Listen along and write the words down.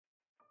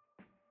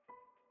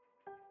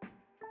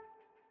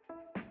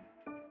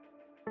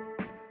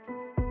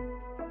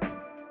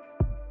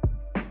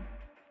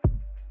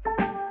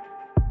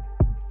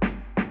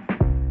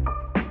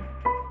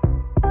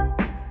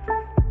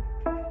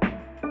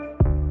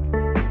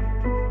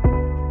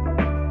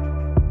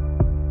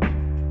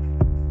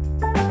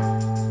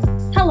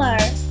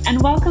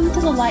Welcome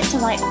to the Light to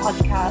Light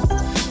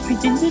podcast,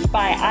 presented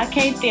by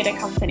Arcade Theatre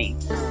Company.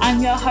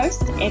 I'm your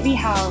host, Abby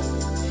Howes.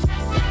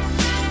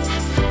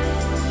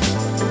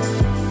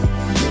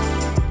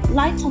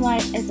 Light to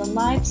Light is a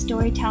live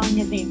storytelling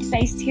event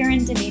based here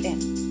in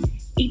Dunedin.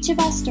 Each of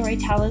our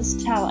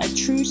storytellers tell a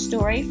true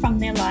story from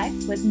their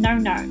life with no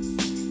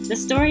notes. The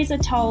stories are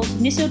told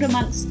nestled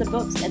amongst the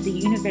books at the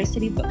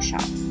University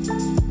Bookshop.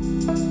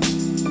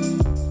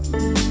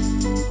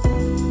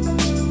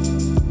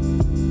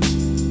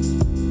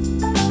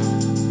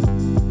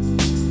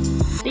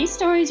 These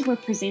stories were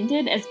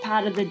presented as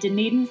part of the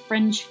Dunedin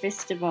Fringe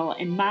Festival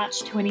in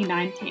March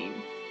 2019.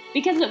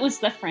 Because it was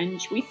the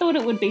Fringe, we thought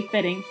it would be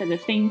fitting for the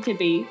theme to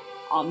be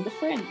On the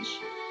Fringe.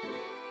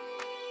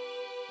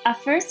 Our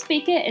first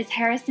speaker is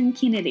Harrison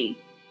Kennedy.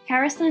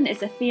 Harrison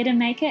is a theatre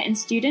maker and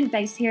student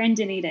based here in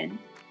Dunedin.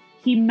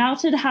 He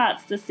melted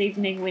hearts this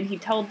evening when he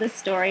told this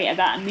story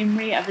about a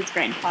memory of his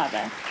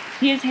grandfather.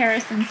 Here's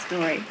Harrison's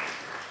story.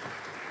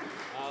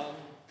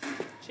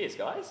 Cheers,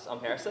 guys. I'm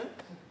Harrison.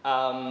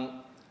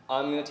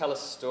 I'm going to tell a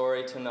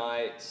story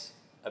tonight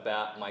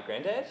about my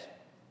granddad.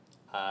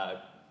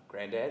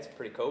 Granddad's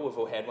pretty cool. We've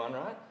all had one,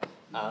 right?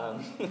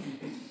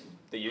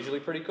 They're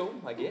usually pretty cool,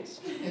 I guess.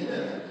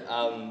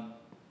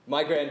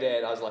 My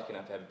granddad, I was lucky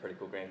enough to have a pretty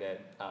cool granddad.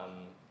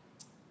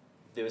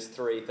 There was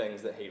three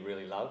things that he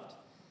really loved.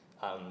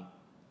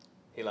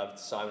 He loved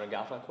Simon and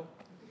Garfunkel.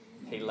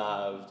 He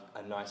loved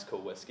a nice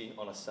cool whiskey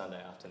on a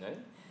Sunday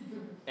afternoon.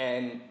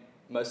 And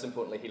most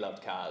importantly, he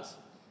loved cars.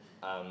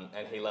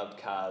 And he loved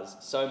cars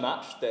so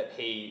much that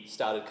he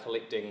started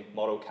collecting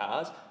model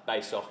cars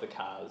based off the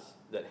cars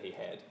that he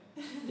had.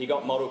 He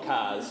got model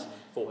cars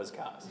for his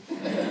cars.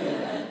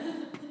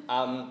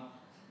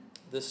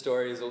 This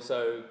story is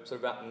also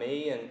sort of about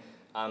me and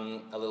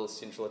a little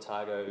Central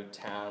Otago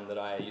town that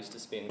I used to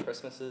spend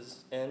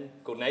Christmases in,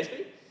 called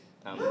Naseby.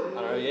 I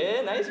know,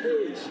 yeah,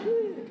 Naseby,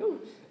 yeah, cool.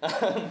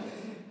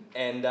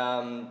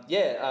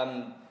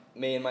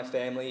 Me and my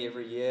family,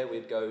 every year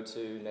we'd go to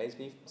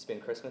Naseby,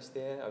 spend Christmas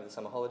there over the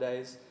summer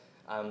holidays,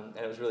 and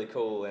it was really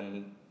cool,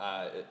 and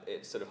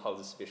it sort of holds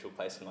a special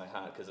place in my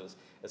heart because it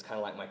was kind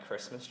of like my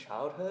Christmas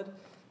childhood.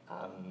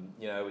 I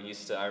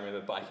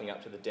remember biking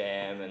up to the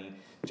dam and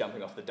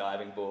jumping off the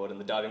diving board, and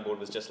the diving board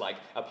was just like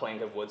a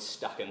plank of wood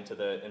stuck into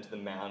the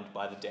mound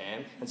by the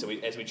dam, and so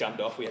as we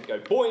jumped off, we had to go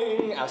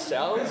boing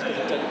ourselves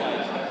because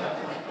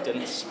it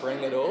didn't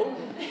spring at all.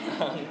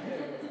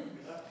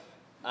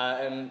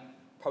 And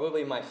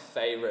probably my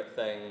favourite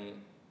thing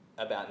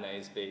about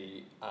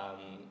Naseby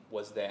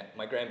was that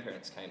my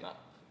grandparents came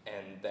up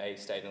and they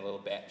stayed in a little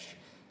batch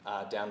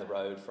down the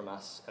road from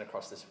us and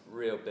across this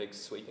real big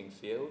sweeping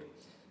field.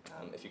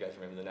 If you guys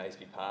remember the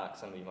Naseby Park,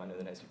 some of you might know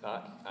the Naseby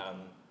Park.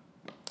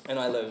 And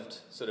I lived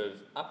sort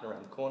of up and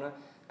around the corner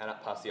and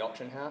up past the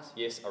auction house.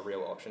 Yes, a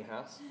real auction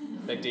house.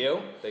 Big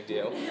deal.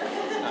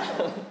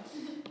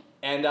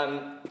 And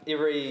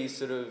every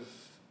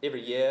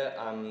year,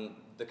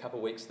 the couple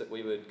of weeks that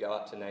we would go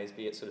up to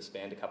Naseby, it sort of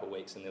spanned a couple of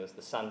weeks, and there was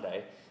the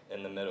Sunday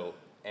in the middle.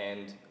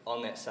 And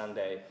on that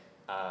Sunday,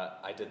 I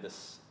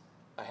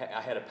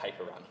had a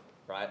paper run,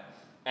 right?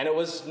 And it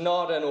was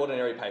not an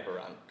ordinary paper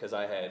run, because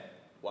I had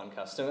one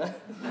customer.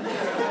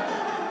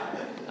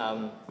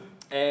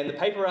 And the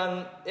paper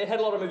run, it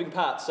had a lot of moving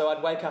parts, so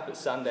I'd wake up at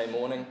Sunday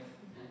morning,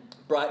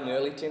 bright and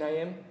early, 10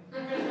 a.m.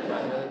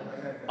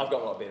 I've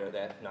got a lot better at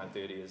that.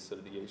 9:30 is sort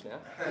of the use now.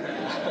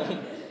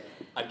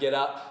 I'd get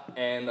up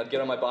and I'd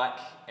get on my bike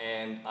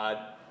and I'd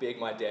beg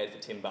my dad for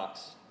 $10,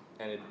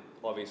 and he'd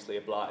obviously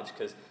oblige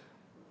because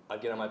I'd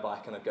get on my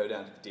bike and I'd go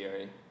down to the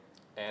dairy,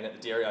 and at the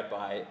dairy I'd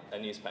buy a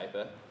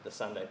newspaper, the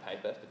Sunday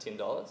paper, for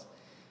 $10,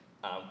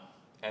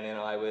 and then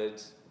I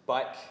would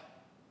bike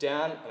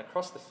down and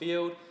across the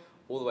field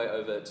all the way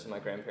over to my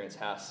grandparents'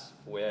 house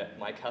where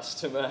my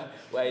customer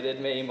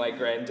waited me, my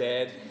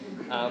granddad.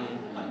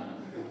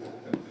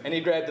 And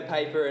he'd grab the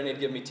paper and he'd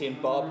give me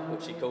 10 bob,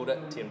 which he called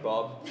it, 10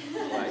 bob.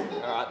 Like,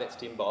 all right, that's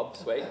 10 bob,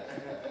 sweet.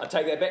 I'd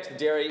take that back to the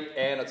dairy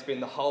and I'd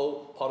spend the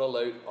whole pot of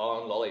loot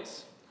on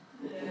lollies.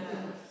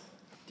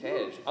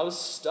 Cash. I was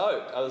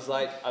stoked. I was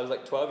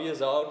like 12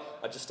 years old.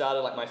 I just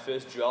started like my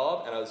first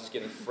job and I was just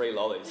getting free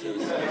lollies. It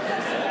was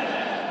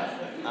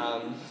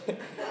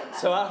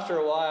so after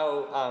a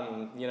while,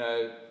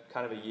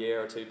 kind of a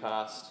year or two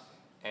passed,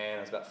 and I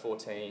was about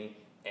 14,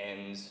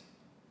 and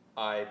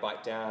I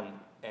biked down,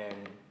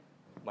 and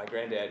my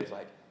granddad was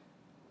like,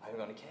 I haven't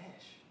got any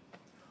cash.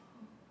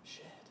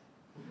 Shit.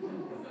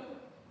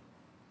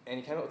 And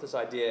he came up with this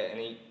idea, and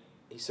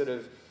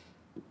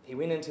he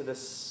went into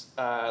this,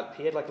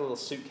 he had like a little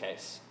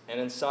suitcase, and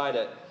inside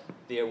it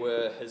there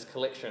were his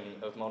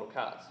collection of model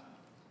cars.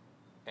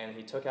 And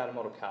he took out a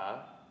model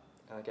car,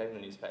 and I gave him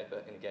the newspaper,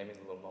 and he gave me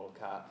the little model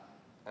car,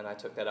 and I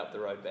took that up the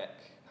road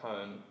back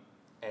home,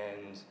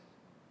 and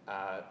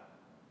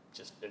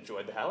just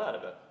enjoyed the hell out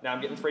of it. Now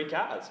I'm getting free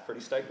cars,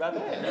 pretty stoked about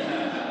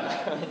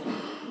that.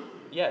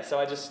 So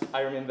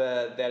I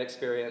remember that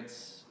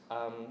experience,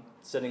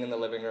 sitting in the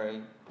living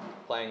room,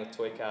 playing with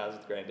toy cars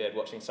with Granddad,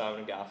 watching Simon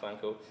and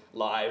Garfunkel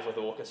live with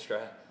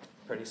orchestra,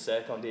 pretty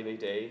sick on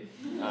DVD,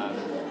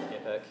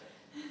 epic.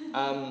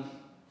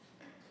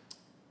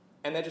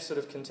 And that just sort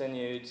of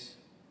continued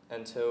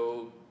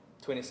until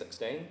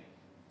 2016.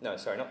 No,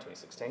 sorry, not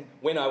 2016.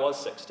 When I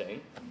was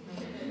 16.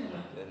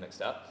 They're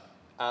mixed up.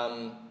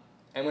 And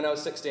when I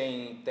was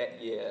 16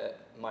 that year,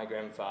 my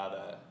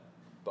grandfather,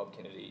 Bob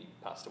Kennedy,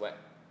 passed away.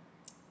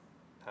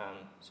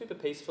 Super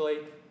peacefully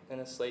in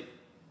his sleep.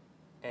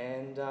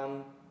 And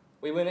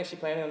we weren't actually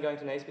planning on going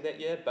to Naseby that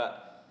year,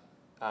 but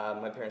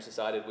my parents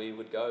decided we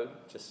would go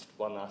just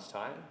one last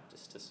time,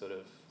 just to sort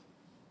of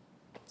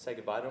say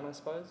goodbye to him, I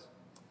suppose.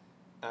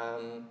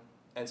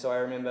 And so I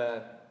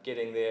remember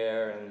getting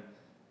there and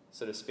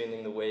sort of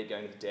spending the week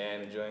going to the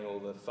dam, enjoying all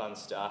the fun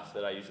stuff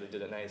that I usually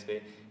did at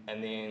Naseby.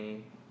 And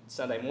then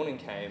Sunday morning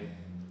came,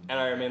 and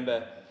I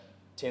remember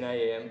 10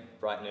 a.m,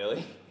 bright and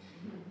early,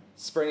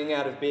 springing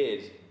out of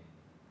bed.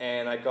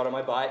 And I got on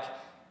my bike,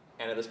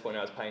 and at this point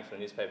I was paying for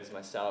the newspapers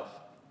myself.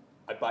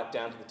 I biked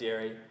down to the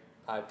dairy,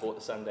 I bought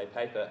the Sunday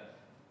paper,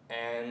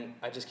 and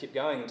I just kept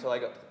going until I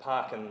got to the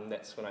park, and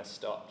that's when I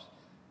stopped.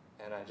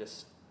 And I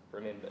just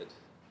remembered.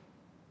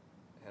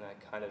 And I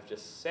kind of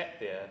just sat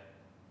there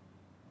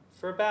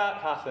for about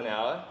half an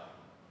hour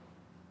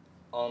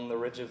on the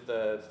ridge of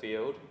the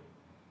field,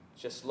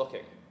 just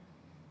looking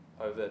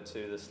over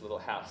to this little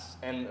house.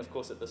 And of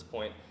course at this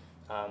point,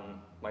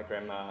 my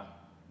grandma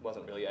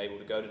wasn't really able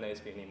to go to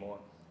Naseby anymore.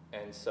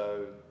 And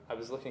so I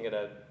was looking at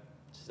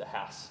just a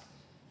house,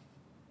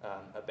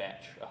 a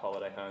batch, a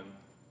holiday home.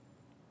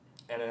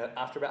 And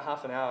after about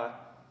half an hour,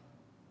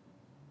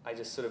 I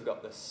just sort of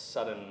got this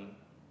sudden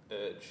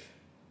urge.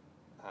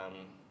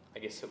 I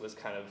guess it was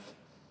kind of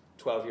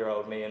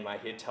 12-year-old me in my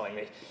head telling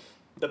me,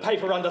 the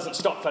paper run doesn't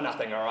stop for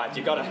nothing, all right?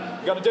 You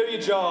gotta do your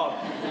job.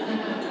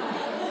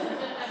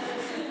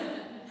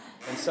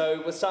 And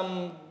so with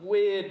some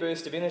weird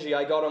burst of energy,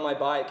 I got on my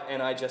bike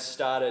and I just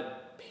started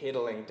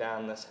pedaling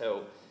down this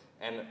hill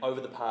and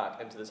over the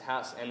park into this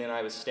house. And then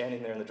I was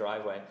standing there in the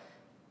driveway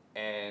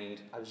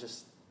and I was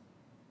just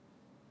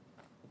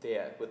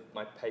there with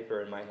my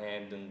paper in my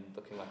hand and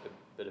looking like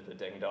a bit of a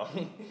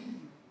ding-dong.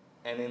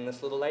 And then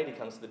this little lady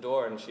comes to the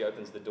door and she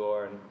opens the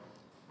door and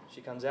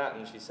she comes out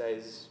and she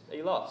says, "Are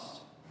you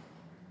lost?"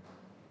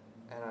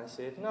 And I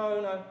said,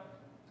 No,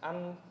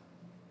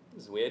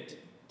 this is weird. Do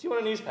you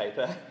want a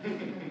newspaper?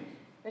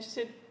 And she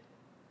said,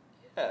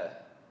 "Yeah."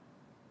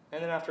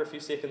 And then after a few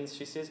seconds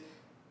she says,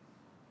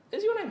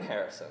 "Is your name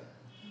Harrison?"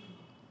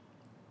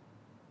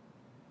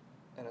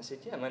 And I said,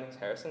 "Yeah, my name's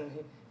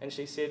Harrison." And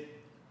she said,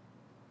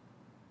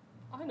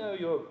 "I know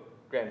your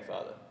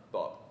grandfather,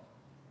 Bob.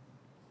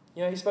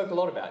 You know, he spoke a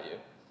lot about you."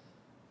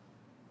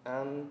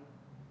 And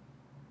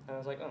I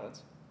was like, "Oh,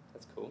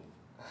 that's cool."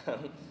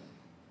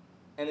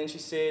 And then she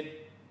said,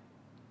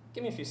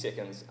 "Give me a few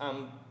seconds.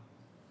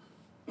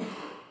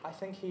 I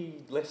think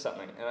he left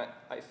something, and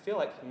I feel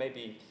like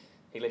maybe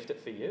he left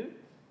it for you."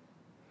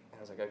 And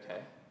I was like,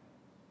 "Okay."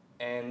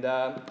 And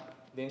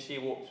then she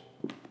walked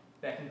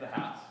back into the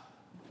house.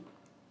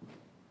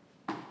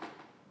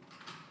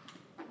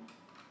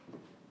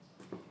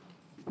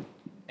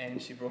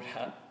 And she brought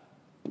out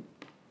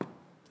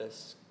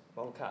this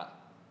model car,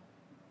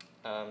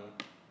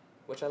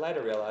 which I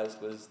later realised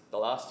was the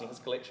last in his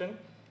collection,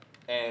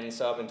 and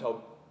so I've been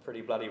told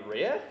pretty bloody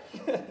rare,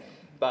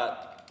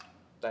 but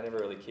I never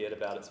really cared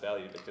about its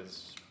value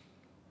because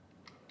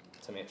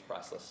to me it's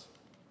priceless.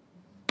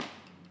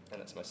 And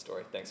that's my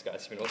story. Thanks guys,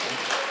 it's been awesome.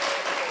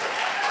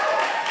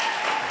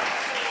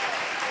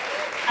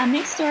 Our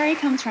next story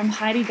comes from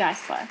Heidi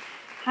Geisler.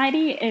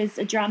 Heidi is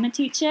a drama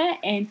teacher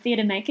and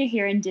theatre maker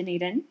here in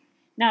Dunedin.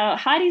 Now,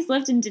 Heidi's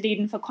lived in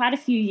Dunedin for quite a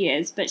few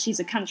years, but she's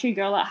a country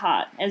girl at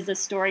heart, as the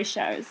story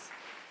shows.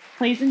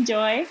 Please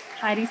enjoy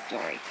Heidi's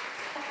story.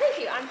 Thank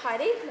you, I'm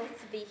Heidi. Nice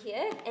to be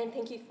here, and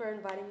thank you for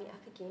inviting me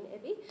up again,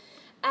 Abby.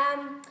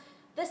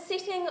 The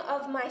setting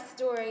of my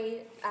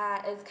story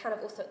is kind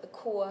of also at the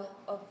core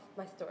of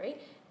my story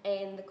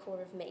and the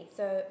core of me.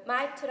 So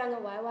my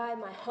Turanga Waiwai,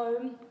 my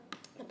home,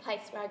 the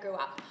place where I grew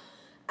up,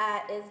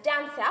 is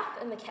down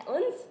south in the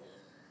Catlins.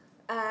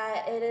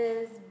 It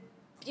is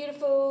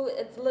beautiful.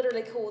 It's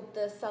literally called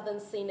the Southern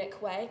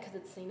Scenic Way because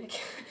it's scenic.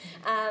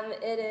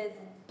 It is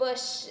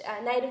bush,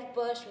 native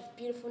bush with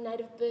beautiful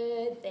native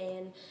birds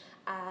and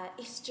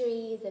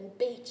estuaries and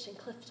beach and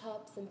cliff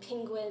tops and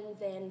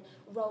penguins and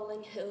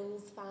rolling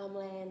hills,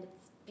 farmland.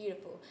 It's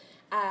beautiful.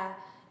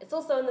 It's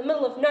also in the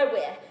middle of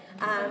nowhere.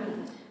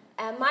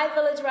 My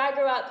village where I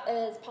grew up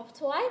is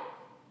Papatowai.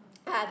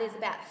 There's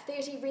about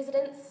 30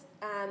 residents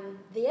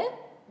there,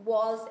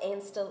 was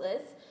and still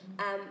is.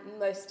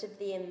 Most of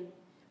them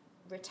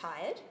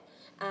retired.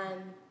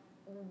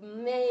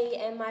 Me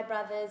and my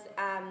brothers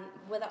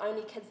were the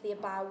only kids there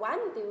bar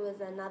one. There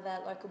was another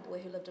local boy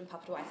who lived in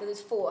Papatowai. So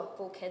there's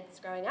four kids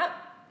growing up.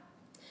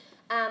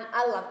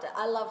 I loved it.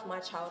 I loved my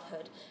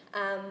childhood.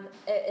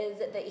 It is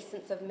the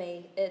essence of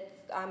me.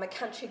 I'm a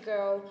country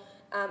girl,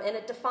 and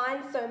it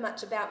defines so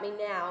much about me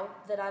now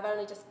that I've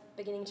only just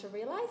beginning to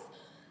realise.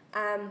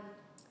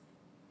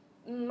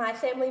 My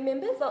family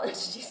members, I'll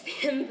introduce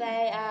them.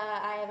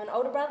 I have an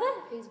older brother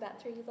who's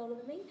about 3 years older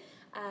than me,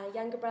 a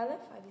younger brother,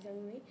 5 years younger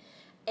than me,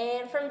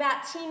 And from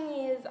about 10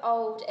 years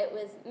old, it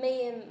was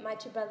me and my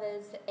two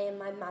brothers and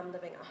my mum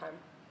living at home.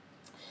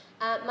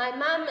 My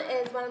mum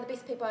is one of the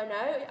best people I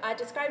know. I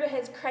describe her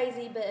as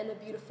crazy, but in a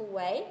beautiful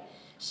way.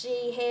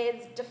 She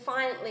has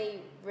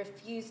defiantly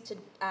refused to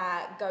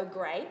go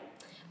grey.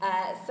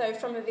 So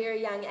from a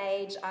very young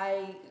age,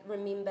 I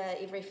remember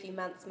every few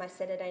months my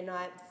Saturday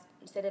nights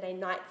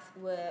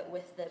were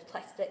with the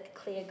plastic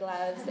clear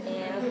gloves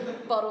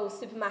and bottle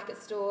supermarket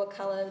store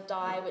colour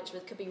dye, which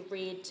could be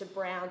red to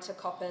brown to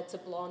copper to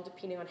blonde,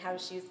 depending on how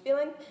she was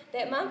feeling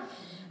that month.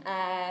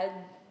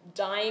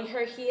 Dyeing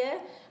her hair.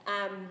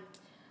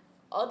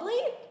 Oddly,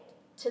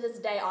 to this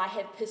day, I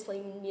have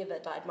personally never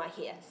dyed my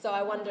hair, so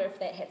I wonder if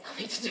that had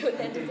something to do with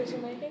that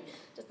decision making.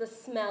 Just the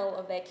smell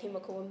of that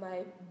chemical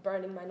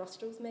burning my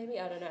nostrils,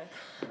 maybe, I don't know.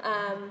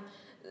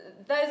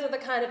 Those were the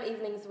kind of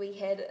evenings we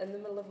had in the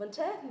middle of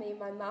winter, me and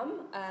my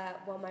mum,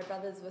 while my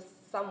brothers were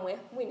somewhere.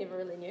 We never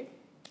really knew.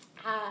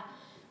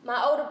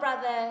 My older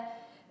brother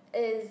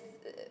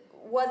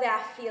was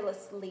our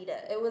fearless leader.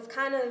 It was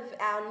kind of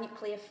our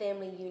nuclear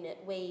family unit.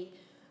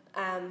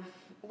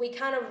 We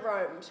kind of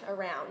roamed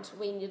around.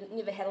 We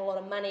never had a lot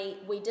of money.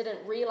 We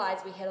didn't realise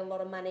we had a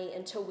lot of money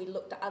until we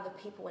looked at other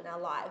people in our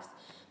lives.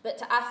 But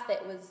to us,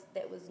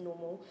 that was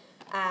normal.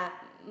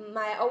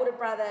 My older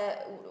brother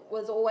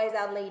was always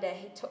our leader.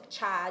 He took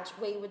charge.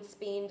 We would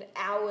spend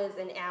hours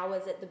and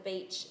hours at the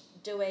beach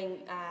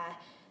doing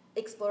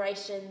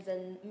explorations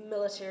and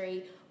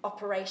military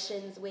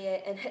operations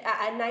and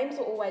our names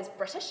were always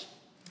British.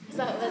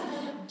 So it was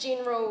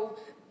General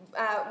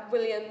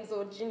Williams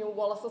or General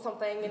Wallace or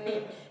something,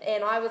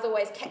 and I was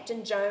always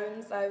Captain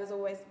Jones. I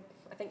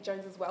think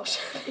Jones is Welsh.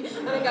 I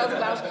think I was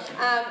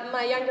Welsh.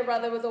 My younger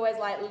brother was always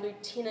like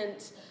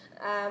Lieutenant.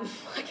 I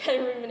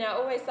can't remember now,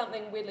 always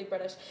something weirdly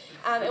British.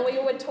 And we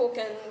would talk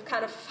in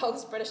kind of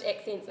false British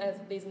accents as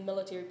these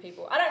military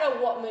people. I don't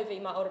know what movie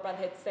my older brother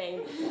had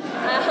seen,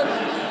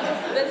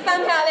 but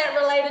somehow that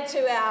related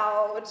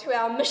to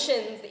our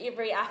missions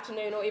every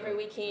afternoon or every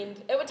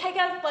weekend. It would take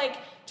us like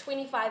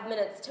 25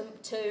 minutes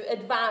to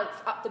advance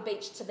up the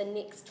beach to the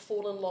next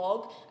fallen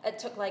log. It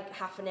took like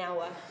half an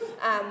hour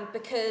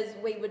because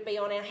we would be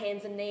on our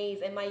hands and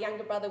knees and my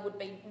younger brother would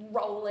be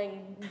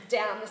rolling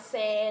down the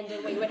sand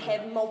and we would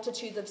have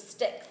multitudes of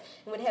sticks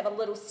and we'd have a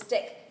little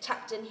stick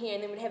tucked in here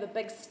and then we'd have a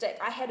big stick.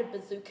 I had a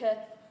bazooka.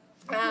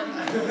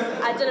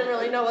 I didn't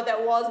really know what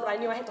that was, but I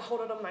knew I had to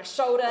hold it on my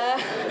shoulder.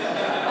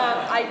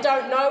 I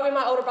don't know where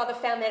my older brother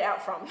found that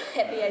out from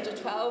at the age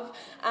of 12.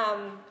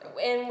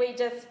 And we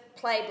just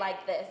played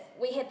like this.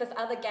 We had this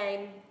other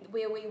game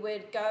where we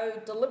would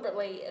go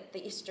deliberately at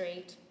the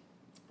estuary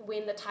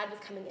when the tide was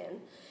coming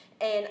in.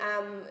 And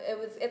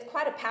it's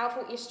quite a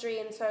powerful estuary,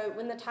 and so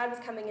when the tide was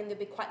coming in, there'd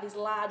be quite these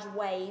large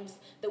waves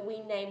that we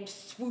named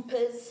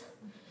swoopers.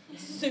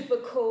 Super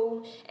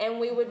cool, and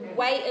we would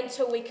wait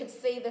until we could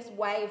see this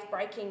wave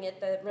breaking at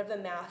the river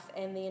mouth,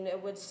 and then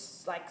it would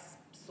like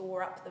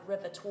soar up the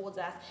river towards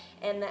us,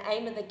 and the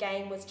aim of the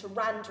game was to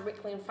run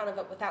directly in front of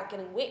it without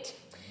getting wet.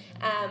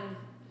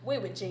 We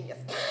were genius,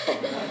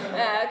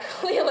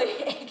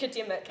 clearly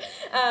academic.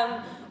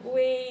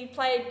 We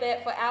played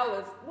that for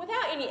hours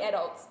without any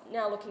adults.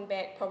 Now looking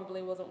back,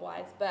 probably wasn't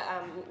wise, but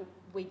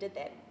we did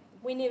that.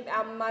 We never.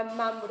 My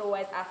mum would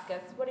always ask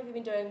us, "What have you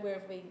been doing? Where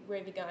have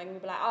you going?" And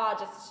we'd be like, "Oh,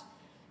 just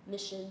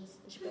missions."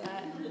 And she'd be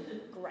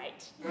like,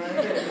 "Great,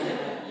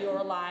 you're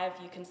alive.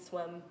 You can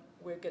swim.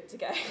 We're good to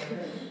go."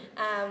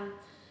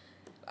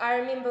 I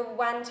remember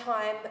one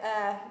time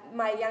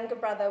my younger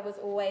brother was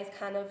always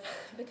kind of,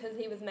 because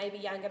he was maybe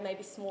younger,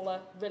 maybe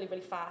smaller, really,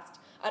 really fast.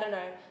 I don't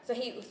know. So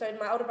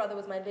my older brother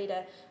was my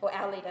leader, or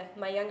our leader.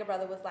 My younger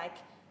brother was like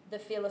the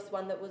fearless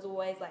one that was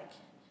always like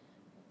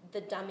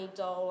the dummy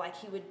doll. Like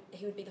he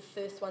would be the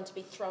first one to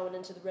be thrown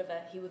into the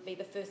river. He would be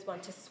the first one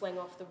to swing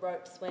off the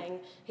rope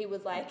swing. He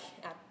was like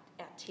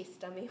our test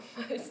dummy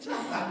almost.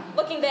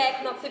 Looking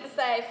back, not super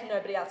safe,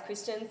 nobody asked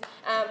questions.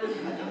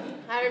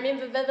 I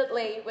remember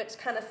vividly, which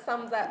kind of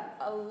sums up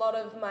a lot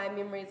of my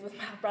memories with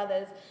my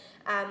brothers,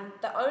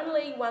 the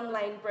only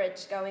one-lane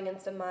bridge going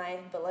into my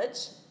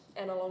village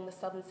and along the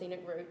Southern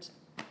Scenic Route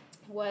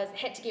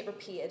had to get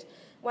repaired.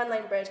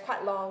 One-lane bridge,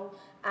 quite long,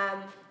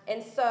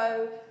 and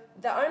so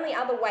the only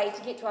other way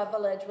to get to our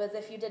village was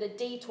if you did a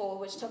detour,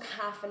 which took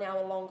half an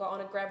hour longer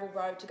on a gravel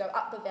road to go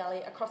up the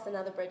valley, across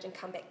another bridge and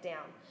come back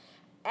down.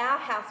 Our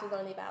house was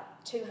only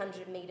about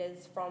 200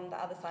 metres from the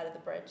other side of the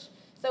bridge.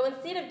 So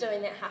instead of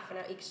doing that half an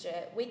hour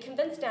extra, we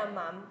convinced our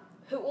mum,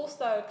 who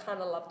also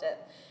kind of loved it.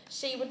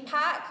 She would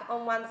park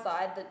on one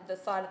side, the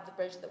side of the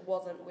bridge that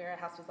wasn't where our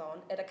house was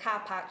on, at a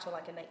car park to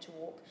like a nature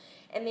walk.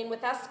 And then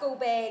with our school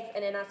bags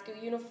and in our school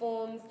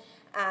uniforms,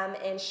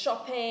 and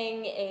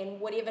shopping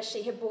and whatever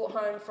she had brought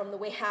home from the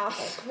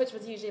warehouse, which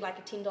was usually like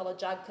a $10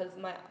 jug because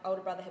my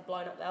older brother had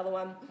blown up the other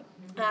one,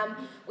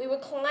 we would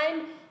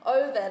climb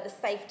over the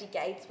safety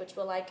gates, which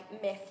were like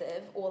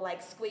massive, or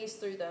like squeeze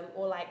through them,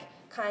 or like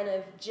kind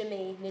of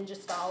Jimmy ninja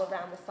style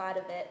around the side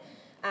of it,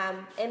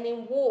 and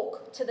then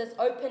walk to this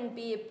open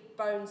bare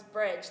bones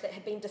bridge that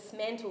had been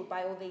dismantled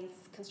by all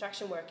these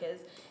construction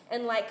workers,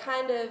 and like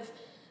kind of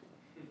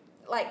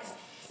like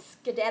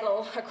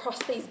skedaddle across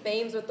these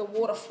beams with the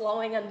water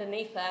flowing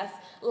underneath us,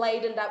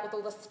 laden up with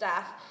all the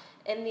stuff,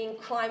 and then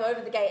climb over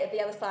the gate at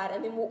the other side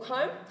and then walk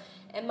home.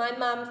 And my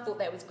mum thought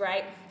that was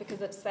great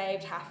because it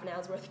saved half an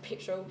hour's worth of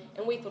petrol,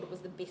 and we thought it was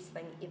the best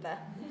thing ever.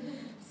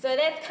 So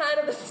that's kind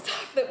of the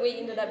stuff that we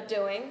ended up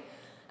doing.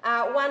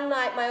 One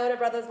night my older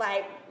brother's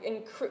like,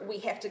 we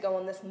have to go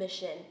on this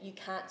mission. You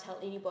can't tell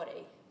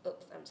anybody.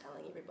 Oops, I'm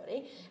telling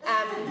everybody.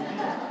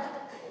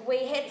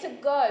 We had to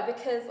go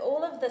because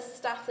all of the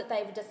stuff that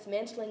they were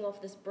dismantling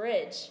off this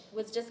bridge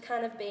was just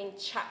kind of being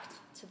chucked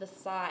to the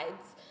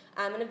sides.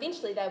 And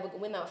eventually,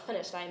 when they were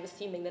finished, I'm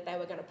assuming that they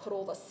were going to put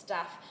all the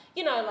stuff,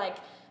 like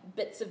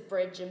bits of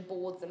bridge and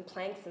boards and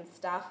planks and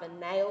stuff and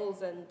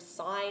nails and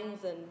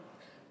signs and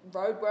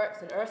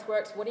roadworks and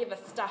earthworks, whatever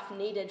stuff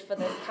needed for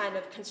this kind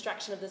of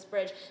construction of this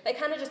bridge, they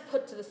kind of just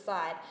put to the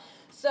side.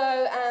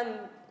 So,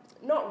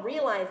 not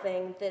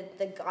realising that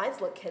the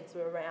Geisler kids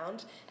were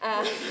around,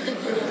 my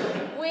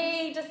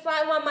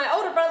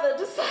older brother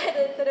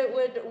decided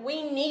that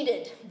we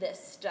needed this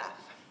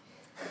stuff.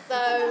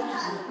 So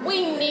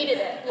we needed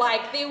it.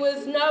 Like, there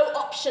was no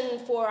option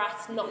for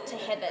us not to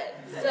have it.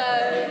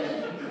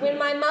 So when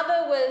my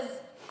mother was,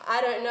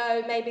 I don't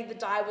know, maybe the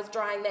dye was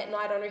drying that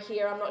night on her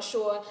hair, I'm not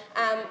sure,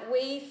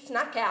 we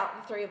snuck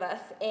out, the three of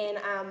us,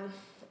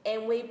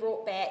 and we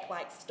brought back,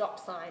 like, stop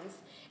signs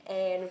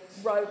and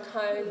road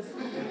cones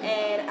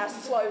and a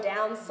slow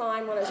down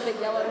sign, one of those big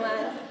yellow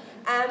ones.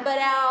 But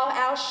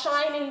our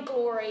shining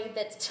glory,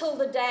 that's till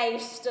the day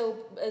still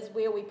is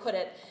where we put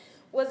it,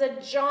 was a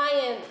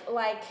giant,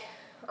 like,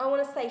 I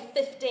want to say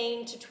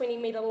 15 to 20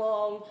 metre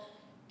long,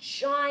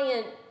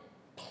 giant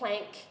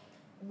plank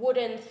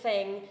wooden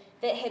thing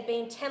that had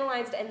been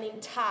tannalised and then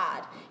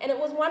tarred. And it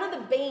was one of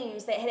the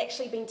beams that had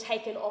actually been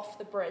taken off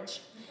the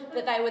bridge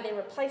that they were then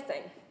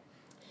replacing.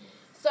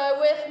 So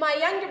with my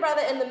younger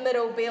brother in the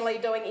middle barely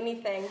doing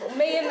anything,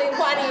 me in the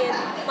one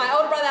end, my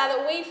older brother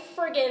out, we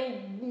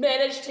friggin'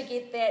 managed to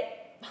get that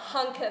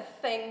hunk of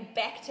thing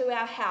back to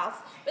our house.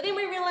 But then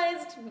we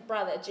realised,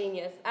 brother,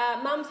 genius,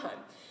 mum's home.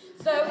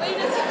 So we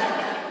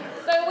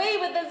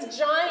with this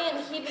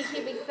giant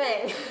heavy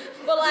thing,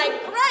 were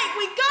like, great,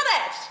 we got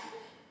it!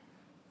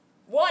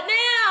 What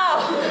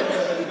now?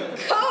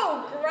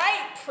 Cool,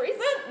 great,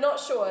 present? Not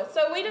sure.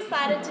 So we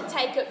decided to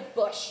take it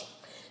bush.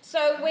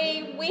 So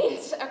we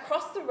went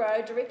across the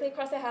road, directly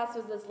across our house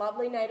was this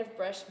lovely native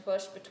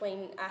bush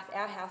between us,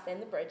 our house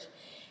and the bridge.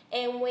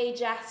 And we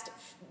just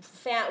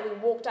we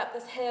walked up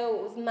this hill,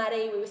 it was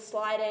muddy, we were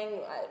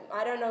sliding.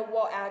 I don't know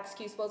what our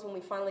excuse was when we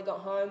finally got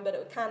home, but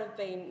it can't have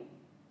been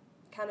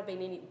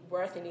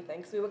worth anything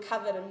because we were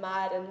covered in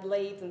mud and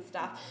leaves and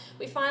stuff.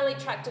 We finally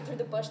trucked it through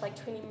the bush like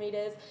 20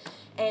 metres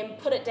and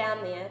put it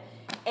down there.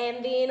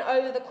 And then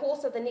over the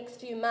course of the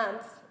next few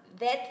months,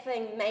 that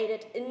thing made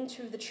it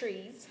into the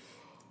trees,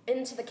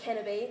 into the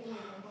canopy.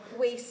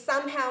 We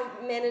somehow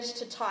managed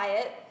to tie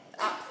it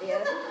up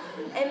there,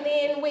 and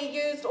then we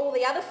used all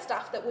the other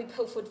stuff that we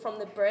pilfered from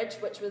the bridge,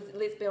 which was,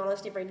 let's be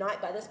honest, every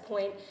night by this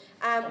point.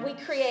 We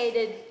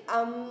created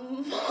a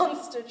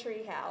monster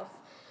tree house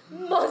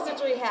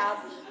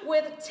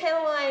with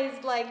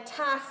tannalised, like,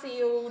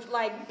 tar-sealed,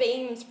 like,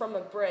 beams from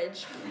a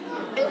bridge.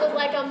 It was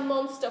like a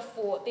monster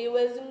fort. There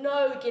was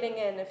no getting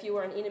in if you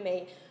were an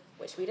enemy,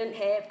 which we didn't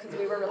have because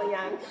we were really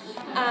young.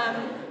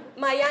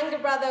 My younger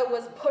brother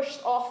was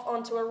pushed off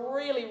onto a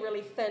really,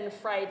 really thin,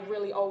 frayed,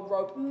 really old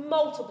rope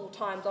multiple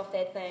times off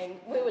that thing.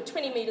 We were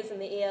 20 metres in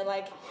the air,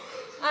 like,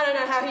 I don't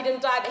know how he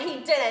didn't die, but he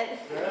didn't.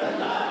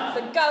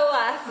 So go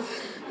us.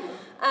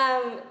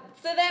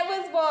 So that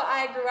was what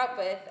I grew up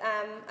with.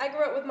 I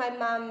grew up with my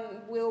mum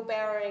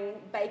wheelbarrowing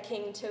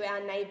baking to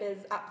our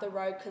neighbours up the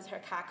road because her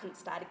car couldn't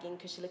start again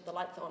because she left the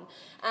lights on.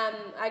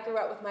 I grew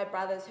up with my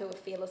brothers who were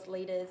fearless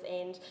leaders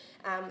and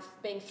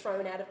being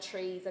thrown out of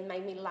trees and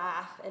made me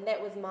laugh, and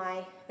that was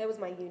my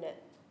unit.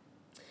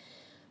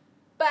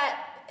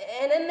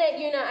 And in that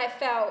unit I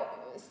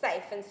felt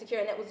safe and secure,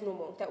 and that was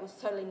normal. That was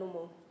totally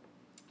normal.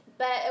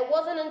 But it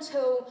wasn't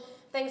until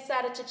things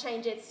started to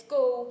change at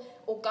school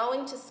or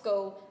going to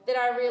school that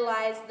I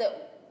realised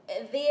that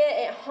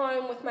there at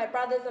home with my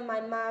brothers and my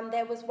mum,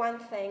 that was one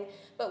thing.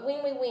 But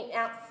when we went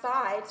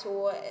outside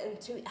or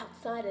into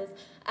outsiders,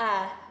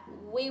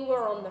 we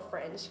were on the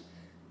fringe.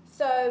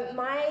 So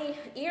my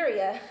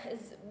area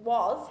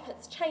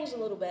it's changed a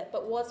little bit,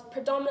 but was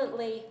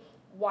predominantly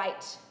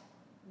white,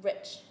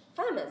 rich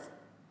farmers.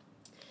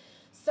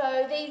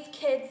 So these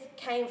kids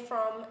came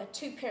from a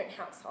two-parent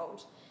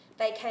household.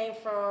 They came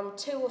from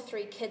 2 or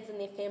 3 kids in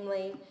their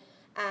family.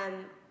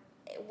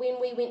 When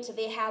we went to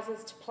their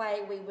houses to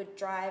play, we would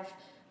drive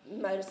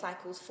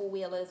motorcycles,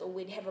 4-wheelers, or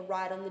we'd have a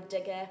ride on the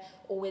digger,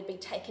 or we'd be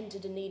taken to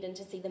Dunedin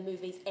to see the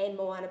movies and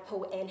Moana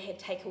Pool and have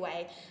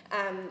takeaway.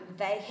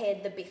 They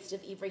had the best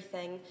of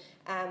everything.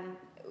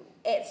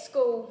 At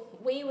school,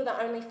 we were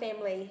the only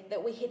family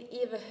that we had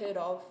ever heard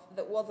of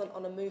that wasn't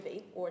on a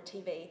movie or a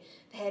TV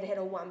that had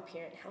a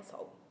one-parent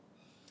household.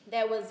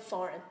 That was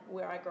foreign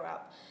where I grew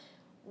up.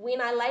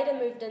 when I later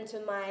moved into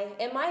my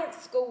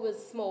school was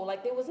small,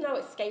 like there was no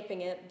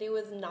escaping it. There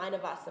was 9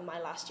 of us in my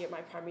last year at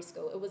my primary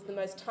school. It was the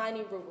most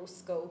tiny rural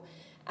school,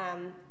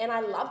 and I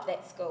loved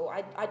that school.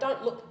 I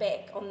don't look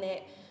back on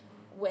that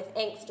with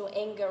angst or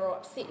anger or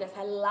upsetness.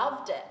 I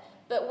loved it,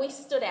 but we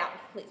stood out,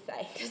 let's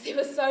say, because there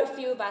were so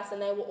few of us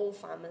and they were all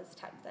farmers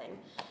type thing.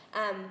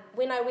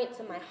 When I went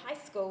to my high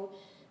school,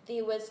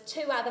 there was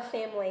 2 other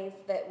families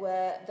that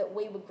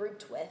we were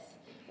grouped with.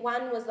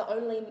 One was the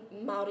only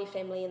Māori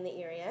family in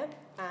the area,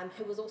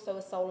 who was also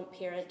a sole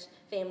parent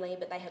family,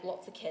 but they had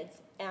lots of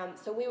kids.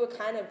 So we were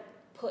kind of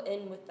put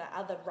in with the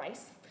other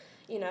race,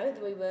 we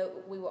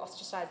were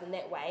ostracised in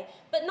that way,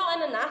 but not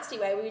in a nasty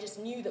way. We just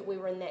knew that we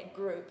were in that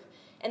group.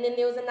 And then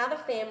there was another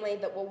family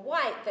that were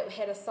white that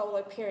had a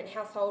solo parent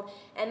household,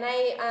 and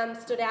they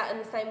stood out in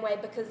the same way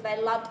because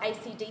they loved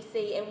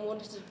AC/DC and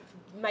wanted to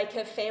make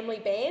a family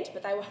band,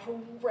 but they were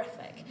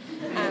horrific.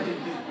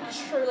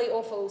 Truly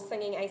awful,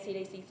 singing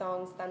AC/DC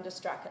songs,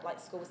 Thunderstruck at like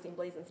school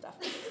assemblies and stuff.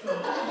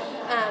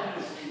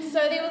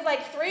 So there was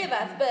like 3 of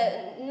us,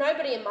 but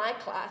nobody in my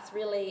class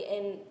really,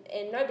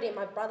 and nobody in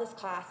my brother's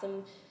class.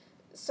 And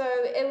so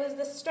it was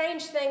this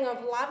strange thing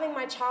of loving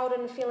my childhood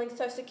and feeling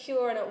so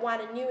secure and at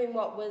one and knowing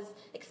what was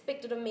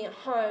expected of me at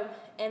home,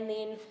 and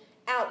then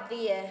out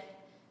there,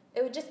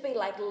 it would just be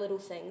like little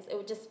things. It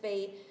would just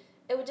be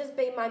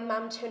my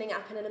mum turning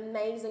up in an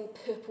amazing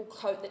purple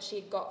coat that she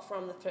had got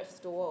from the thrift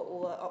store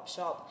or op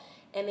shop,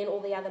 and then all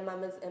the other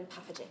mamas in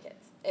puffer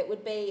jackets. It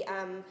would be,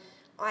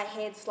 I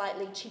had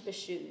slightly cheaper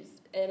shoes,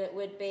 and it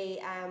would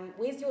be,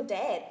 where's your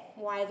dad?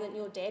 Why hasn't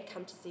your dad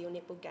come to see your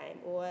netball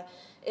game? Or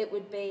it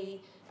would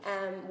be,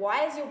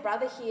 why is your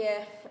brother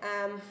here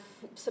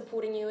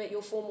supporting you at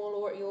your formal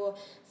or at your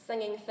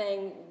singing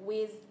thing?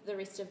 Where's the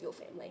rest of your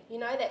family?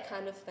 That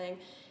kind of thing.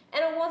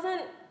 And it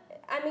wasn't,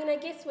 I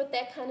guess with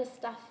that kind of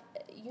stuff,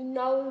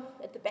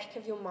 at the back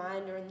of your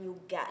mind or in your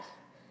gut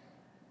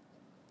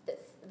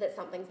that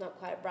something's not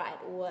quite right,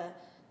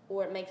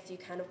 or it makes you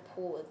kind of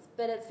pause.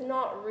 But it's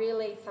not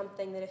really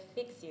something that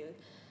affects you.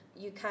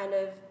 You kind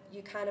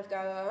of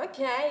go, oh,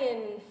 okay,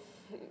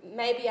 and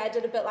maybe I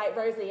did a bit like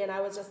Rosie, and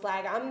I was just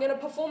like, I'm going to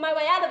perform my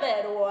way out of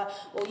it, or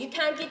you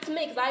can't get to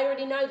me because I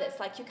already know this.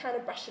 Like, you kind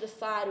of brush it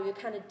aside, or you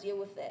kind of deal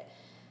with it.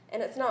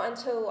 And it's not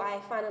until I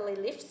finally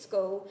left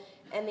school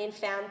and then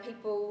found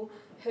people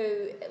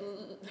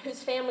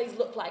whose families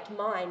looked like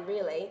mine,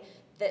 really,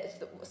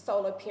 that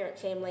solo parent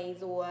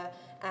families or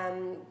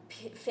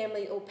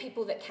family or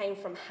people that came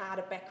from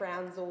harder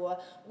backgrounds or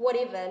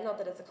whatever, not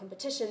that it's a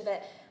competition,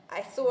 but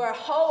I saw a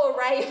whole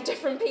array of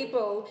different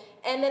people,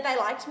 and that they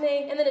liked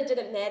me, and that it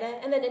didn't matter,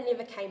 and that it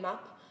never came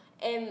up,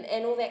 and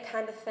all that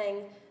kind of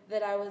thing,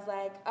 that I was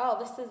like, oh,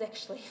 this is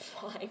actually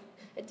fine.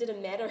 It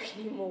didn't matter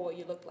anymore what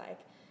you looked like.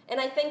 And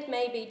I think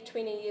maybe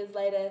 20 years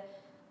later,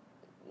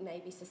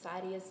 maybe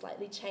society has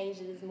slightly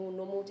changed. It is more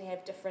normal to have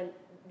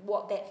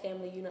what that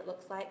family unit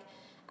looks like.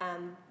 I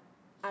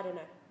don't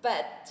know.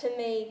 But to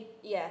me,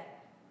 yeah,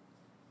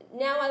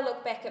 now I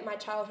look back at my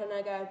childhood and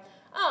I go,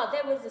 oh,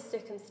 that was a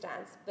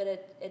circumstance, but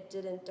it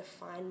didn't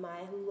define my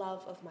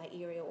love of my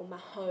area or my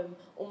home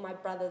or my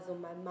brothers or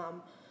my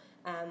mum.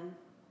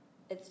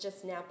 It's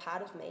just now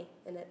part of me,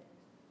 and it,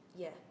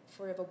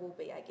 forever will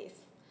be, I guess.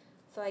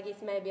 So I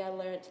guess maybe I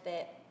learnt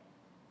that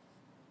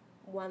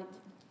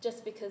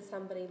just because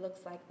somebody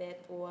looks like that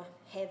or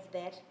has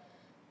that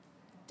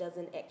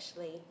doesn't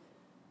actually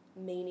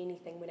mean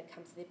anything when it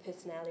comes to their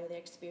personality or their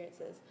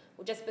experiences.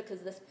 Or just because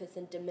this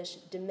person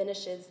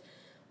diminishes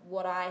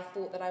what I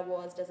thought that I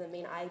was doesn't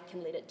mean I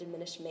can let it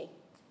diminish me.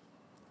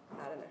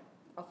 I don't know.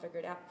 I'll figure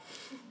it out.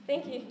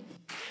 Thank you.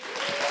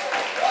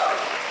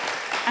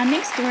 Our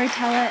next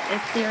storyteller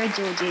is Sarah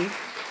Georgie.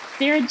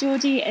 Sarah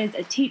Georgie is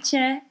a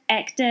teacher,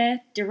 actor,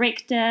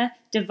 director,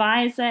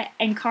 deviser,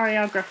 and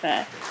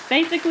choreographer.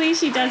 Basically,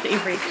 she does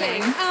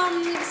everything.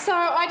 So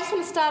I just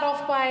want to start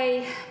off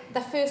by the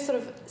first sort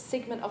of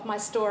segment of my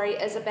story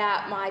is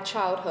about my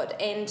childhood,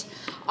 and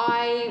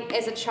I,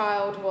 as a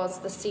child, was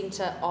the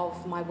centre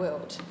of my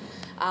world.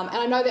 And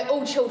I know that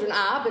all children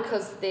are,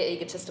 because they're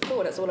egotistical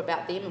and it's all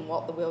about them and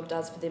what the world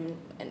does for them,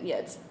 and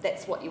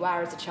that's what you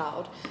are as a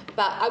child.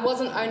 But I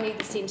wasn't only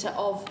the centre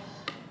of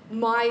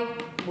my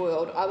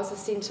world, I was the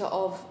centre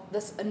of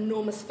this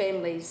enormous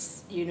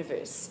family's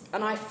universe.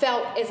 And I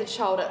felt as a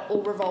child it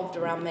all revolved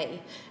around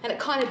me. And it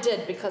kind of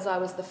did, because I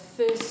was the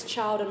first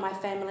child in my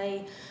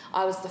family.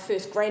 I was the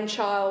first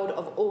grandchild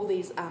of all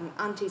these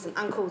aunties and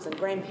uncles and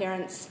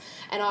grandparents.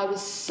 And I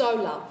was so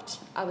loved.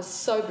 I was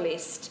so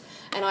blessed.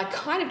 And I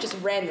kind of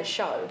just ran the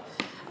show.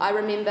 I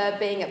remember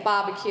being at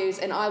barbecues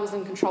and I was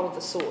in control of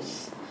the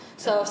sauce.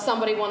 So if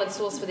somebody wanted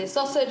sauce for their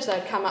sausage,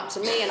 they'd come up to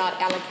me and I'd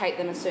allocate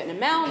them a certain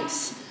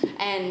amount,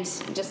 and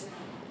just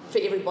for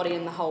everybody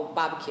in the whole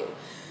barbecue.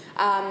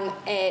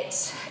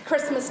 At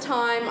Christmas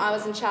time, I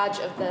was in charge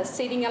of the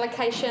seating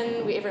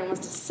allocation, where everyone was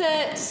to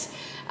sit,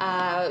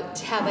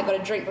 how they got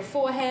a drink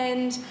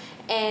beforehand,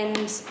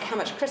 and how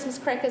much Christmas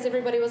crackers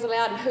everybody was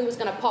allowed, and who was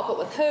going to pop it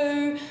with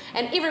who,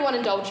 and everyone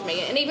indulged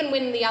me. And even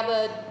when the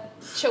other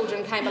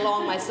children came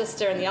along, my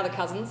sister and the other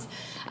cousins,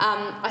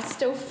 I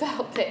still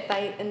felt that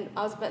I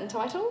was a bit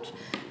entitled,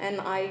 and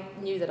I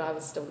knew that I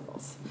was still the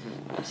boss.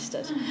 I just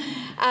did. So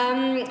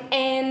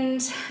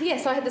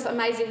I had this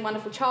amazing,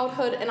 wonderful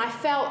childhood, and I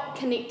felt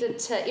connected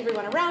to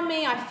everyone around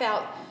me. I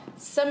felt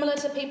similar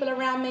to people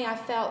around me. I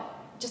felt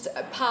just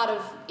a part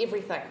of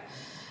everything.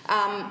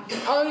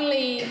 The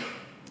only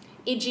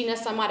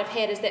edginess I might have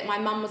had is that my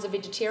mum was a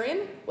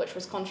vegetarian, which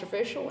was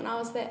controversial when I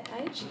was that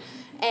age,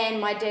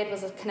 and my dad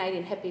was a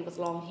Canadian hippie with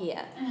long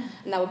hair,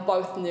 and they were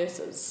both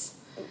nurses.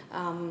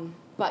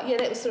 But yeah,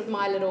 that was sort of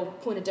my little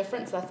point of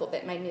difference. I thought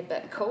that made me a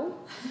bit cool.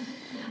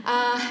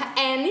 I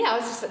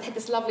had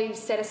this lovely,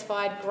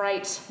 satisfied,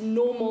 great,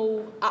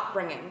 normal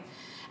upbringing.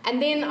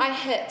 And then I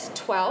hit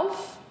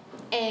 12,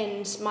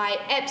 and my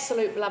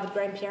absolute beloved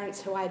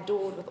grandparents, who I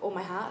adored with all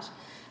my heart,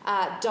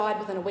 died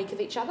within a week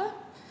of each other.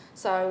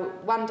 So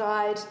one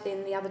died,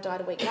 then the other died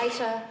a week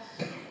later.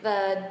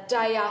 The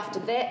day after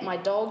that, my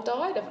dog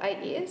died of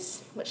 8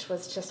 years, which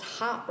was just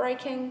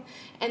heartbreaking.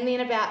 And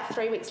then about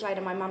 3 weeks later,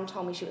 my mum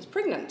told me she was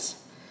pregnant.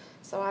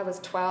 So I was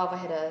 12, I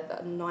had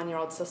a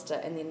 9-year-old sister,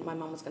 and then my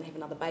mum was going to have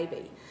another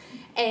baby.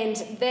 And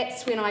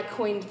that's when I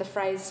coined the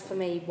phrase for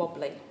me,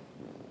 wobbly.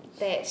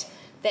 That's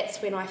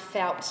when I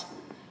felt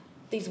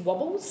these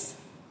wobbles,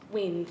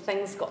 when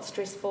things got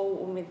stressful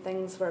or when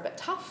things were a bit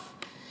tough.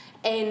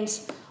 And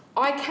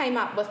I came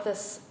up with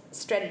this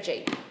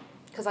strategy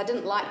because I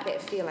didn't like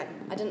that feeling.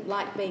 I didn't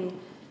like being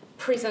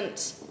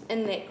present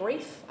in that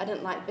grief. I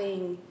didn't like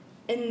being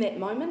in that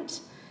moment.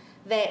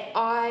 That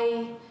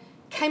I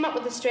came up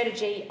with the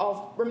strategy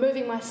of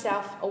removing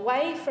myself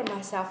away from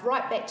myself,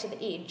 right back to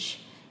the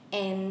edge,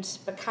 and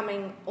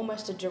becoming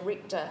almost a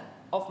director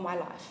of my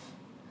life.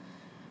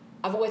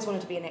 I've always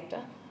wanted to be an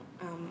actor.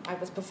 I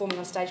was performing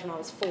on stage when I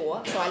was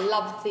 4, so I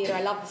loved theatre,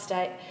 I loved the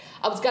stage.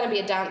 I was going to be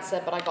a dancer,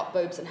 but I got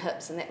boobs and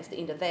hips, and that was the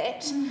end of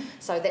that.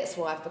 So that's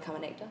why I've become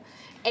an actor.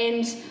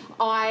 And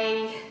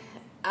I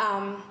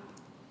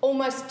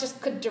almost just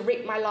could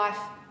direct my life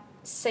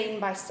scene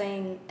by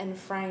scene, in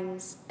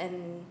frames,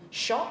 in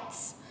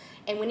shots.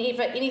 And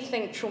whenever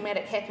anything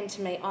traumatic happened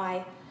to me,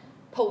 I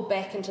pulled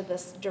back into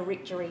this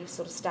directory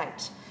sort of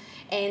state.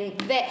 And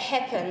that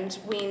happened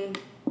when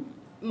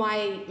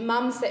my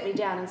mum sat me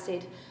down and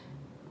said,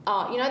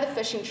 "Oh, you know the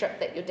fishing trip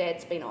that your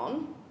dad's been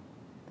on?"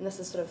 And this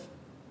is sort of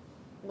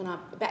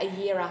about a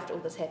year after all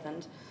this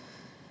happened.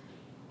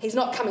 "He's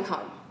not coming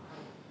home."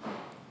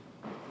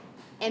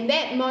 And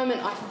that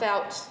moment I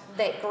felt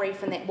that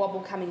grief and that wobble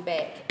coming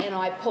back, and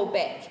I pulled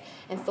back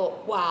and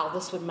thought, wow,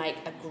 this would make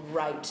a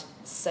great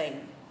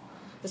scene.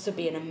 This would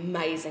be an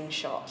amazing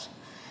shot.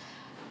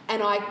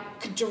 And I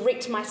could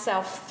direct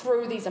myself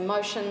through these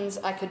emotions.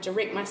 I could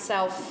direct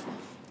myself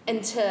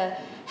into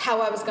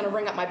how I was going to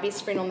ring up my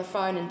best friend on the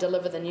phone and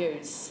deliver the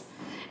news.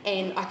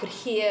 And I could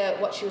hear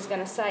what she was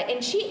going to say.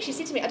 And she actually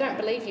said to me, "I don't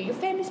believe you. Your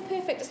family's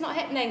perfect. It's not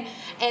happening."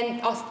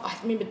 And I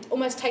remember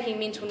almost taking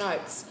mental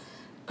notes.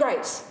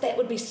 Great, that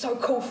would be so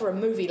cool for a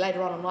movie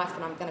later on in life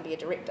when I'm going to be a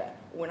director,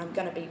 when I'm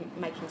going to be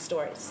making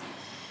stories.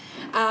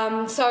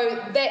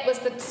 So that was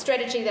the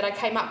strategy that I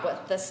came up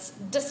with, this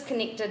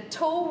disconnected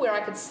tool where I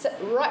could sit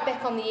right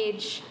back on the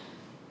edge,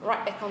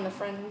 right back on the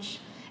fringe,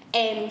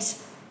 and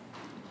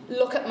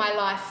look at my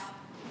life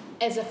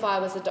as if I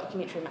was a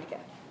documentary maker.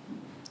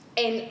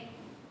 And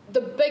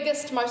the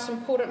biggest, most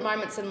important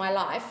moments in my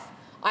life,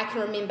 I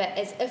can remember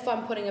as if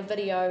I'm putting a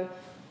video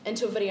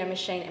into a video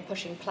machine and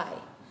pushing play.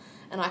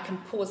 And I can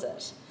pause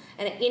it.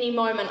 And at any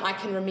moment I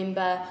can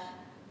remember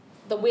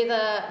the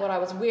weather, what I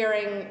was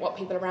wearing, what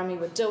people around me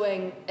were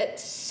doing.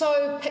 It's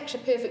so picture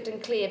perfect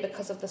and clear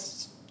because of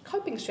this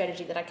coping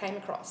strategy that I came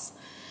across.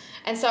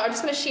 And so I'm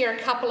just going to share a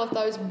couple of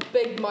those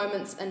big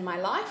moments in my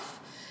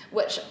life,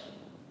 which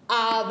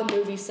are the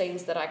movie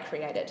scenes that I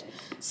created.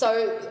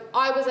 So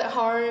I was at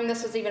home,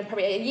 this was even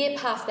probably a year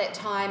past that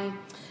time,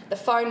 the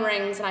phone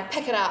rings and I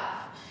pick it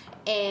up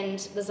and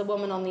there's a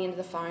woman on the end of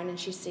the phone and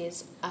she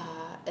says,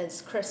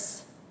 "Is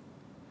Chris,"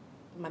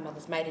 my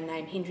mother's maiden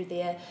name, Hendry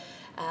there,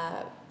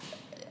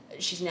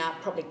 she's now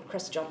probably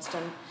Chris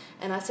Johnston.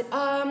 And I said,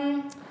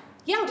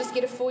 "Yeah, I'll just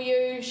get it for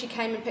you." She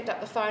came and picked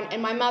up the phone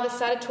and my mother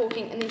started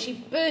talking and then she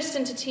burst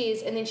into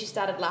tears and then she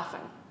started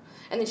laughing.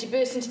 And then she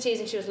burst into tears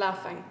and she was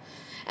laughing.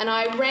 And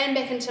I ran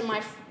back into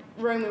my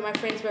room where my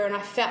friends were and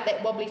I felt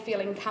that wobbly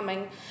feeling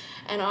coming.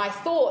 And I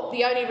thought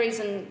the only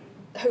reason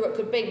who it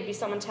could be would be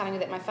someone telling you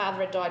that my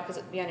father had died,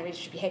 because the only reason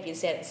you should be happy and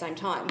sad at the same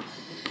time.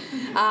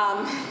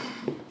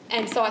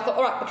 And so I thought,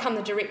 all right, become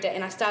the director,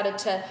 and I started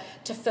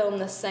to film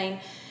this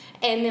scene.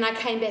 And then I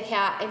came back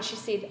out and she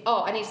said,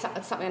 "Oh, I need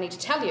something I need to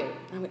tell you."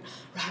 And I went,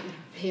 right, I'm going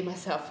to prepare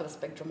myself for this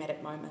big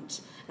dramatic moment.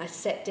 And I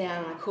sat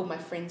down and I called my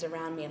friends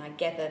around me and I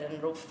gathered and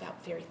it all felt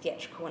very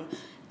theatrical and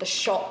the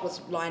shot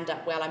was lined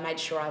up well. I made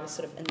sure I was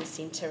sort of in the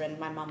centre and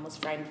my mum was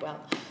framed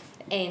well.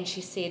 And she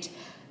said,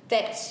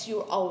 "That's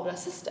your older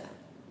sister,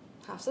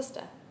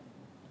 half-sister,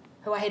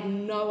 who I had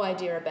no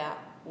idea about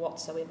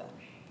whatsoever."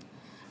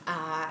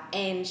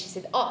 And she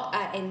said,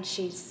 and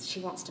she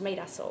wants to meet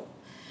us all.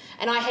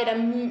 And I had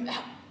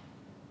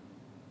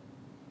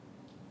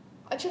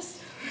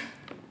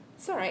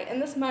sorry, in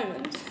this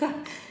moment,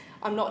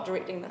 I'm not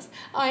directing this,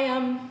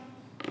 I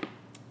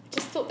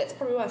just thought that's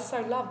probably why I was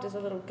so loved as a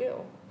little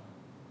girl.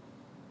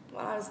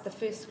 When I was the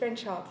first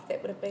grandchild,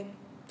 that would have been,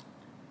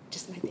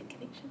 just made that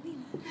connection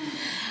then.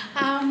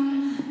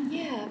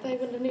 Yeah, they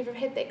would have never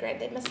had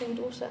that missing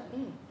daughter.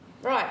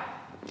 Right.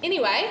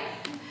 Anyway,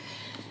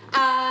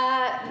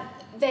 that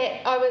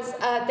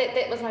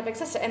was my big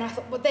sister, and I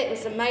thought, well, that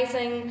was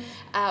amazing.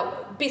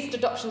 Best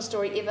adoption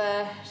story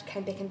ever. She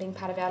came back and being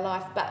part of our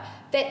life. But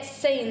that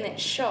scene, that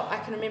shot, I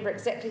can remember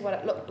exactly what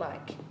it looked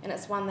like, and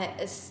it's one that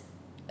is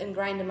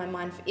ingrained in my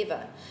mind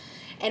forever.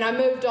 And I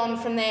moved on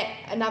from that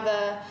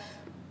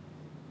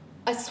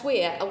I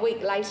swear, a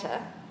week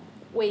later,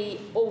 we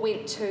all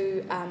went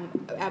to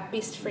our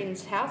best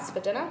friend's house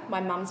for dinner,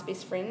 my mum's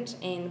best friend,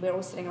 and we were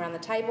all sitting around the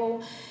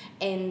table,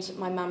 and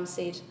my mum's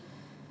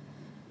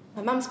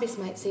best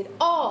mate said,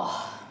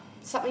 oh,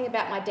 something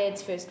about my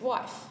dad's first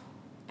wife.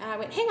 And I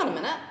went, hang on a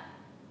minute,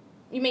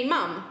 you mean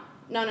mum?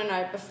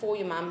 No, before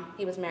your mum,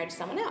 he was married to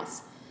someone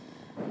else.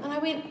 And I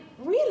went,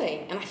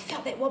 really? And I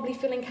felt that wobbly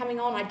feeling coming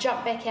on. I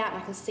jumped back out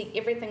and I can see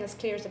everything as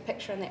clear as a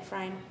picture in that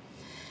frame.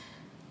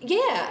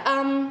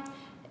 Then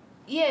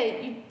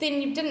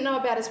you didn't know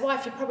about his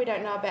wife, you probably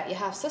don't know about your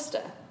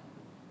half-sister.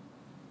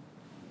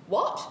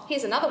 What?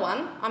 Here's another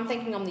one. I'm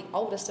thinking I'm the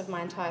oldest of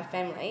my entire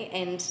family,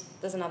 and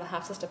there's another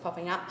half-sister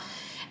popping up.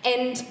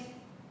 And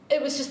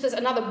it was just this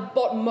another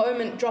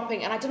moment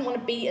dropping, and I didn't want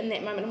to be in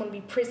that moment. I didn't want to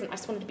be present. I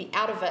just wanted to be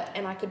out of it,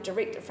 and I could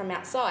direct it from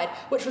outside,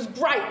 which was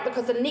great,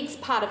 because the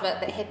next part of it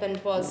that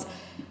happened was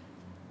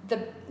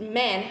the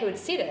man who had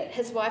said it,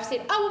 his wife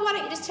said, oh, well, why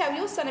don't you just tell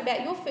your son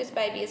about your first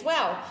baby as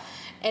well?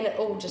 And it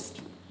all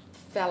just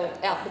fell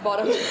out the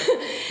bottom.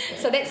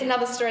 So that's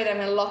another story that I'm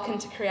going to lock in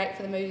to create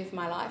for the movie of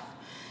my life.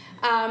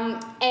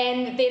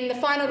 And then the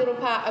final little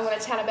part I want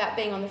to tell about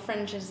being on the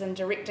fringes and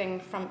directing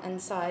from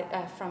inside,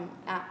 from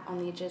out on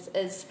the edges,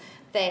 is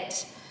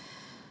that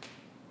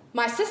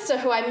my sister,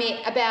 who I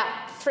met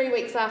about 3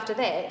 weeks after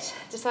that,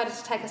 decided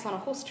to take us on a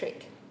horse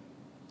trek.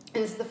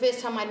 And this is the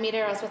first time I'd met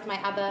her. I was with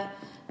my other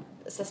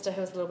sister, who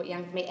was a little bit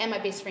younger than me, and my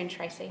best friend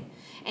Tracy,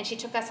 and she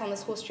took us on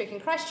this horse trek in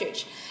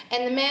Christchurch.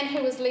 And the man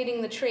who was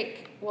leading the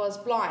trek was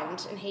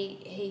blind, and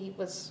he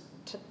was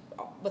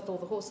with all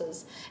the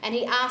horses, and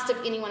he asked if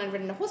anyone had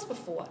ridden a horse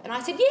before, and I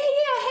said, yeah,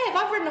 I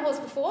have, I've ridden a horse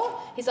before.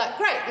 He's like,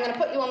 great, I'm going to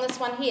put you on this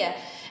one here.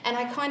 And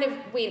I kind of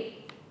went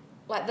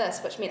like this,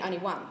 which meant only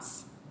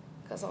once,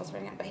 because I was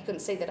riding up, but he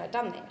couldn't see that I'd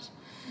done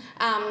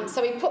that.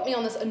 So he put me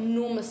on this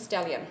enormous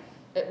stallion.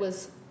 It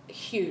was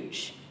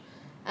huge.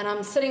 And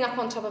I'm sitting up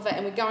on top of it,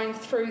 and we're going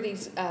through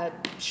these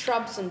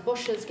shrubs and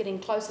bushes, getting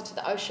closer to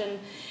the ocean,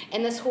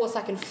 and this horse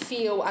I can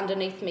feel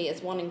underneath me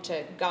is wanting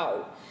to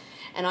go.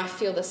 And I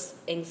feel this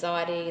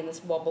anxiety and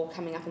this wobble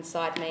coming up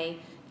inside me,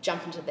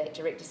 jump into that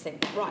director's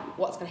think, right,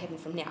 what's going to happen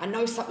from now? I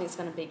know something's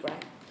going to be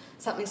great.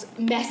 Something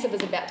massive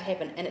is about to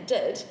happen, and it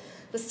did.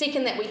 The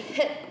second that we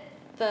hit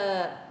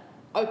the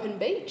open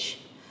beach,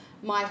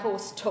 my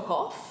horse took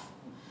off.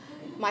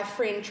 My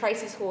friend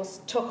Tracy's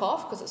horse took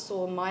off because it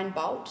saw mine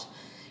bolt.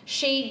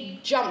 She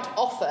jumped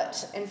off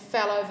it and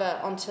fell over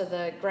onto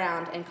the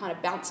ground and kind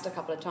of bounced a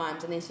couple of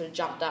times and then sort of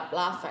jumped up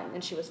laughing,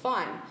 and she was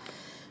fine.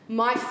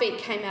 My feet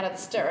came out of the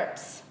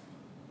stirrups,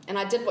 and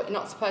I did what you're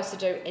not supposed to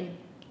do and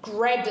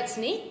grabbed its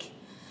neck,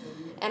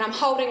 and I'm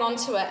holding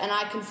onto it, and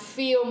I can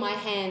feel my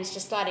hands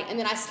just sliding, and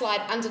then I slide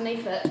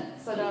underneath it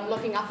so that I'm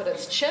looking up at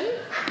its chin,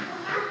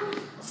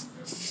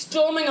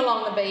 storming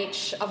along the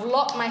beach. I've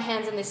locked my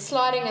hands, and they're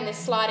sliding, and they're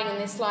sliding, and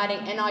they're sliding,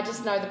 and I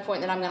just know the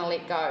point that I'm going to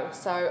let go.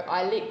 So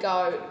I let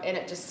go, and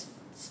it just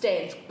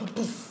stands,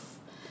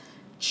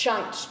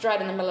 chunked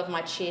straight in the middle of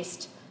my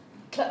chest,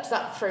 clips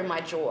up through my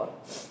jaw.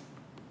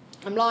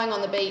 I'm lying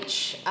on the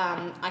beach,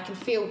 I can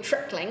feel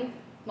trickling,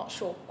 not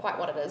sure quite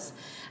what it is,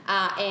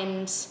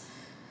 and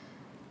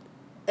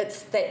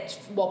it's that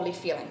wobbly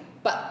feeling.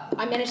 But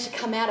I managed to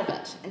come out of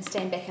it and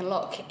stand back and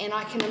look, and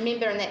I can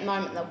remember in that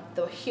moment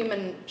the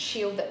human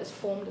shield that was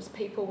formed as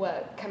people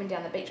were coming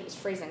down the beach. It was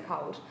freezing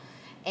cold,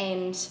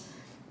 and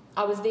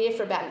I was there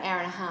for about an hour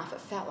and a half. It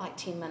felt like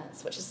 10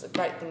 minutes, which is a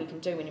great thing you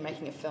can do when you're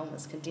making a film,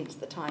 is condense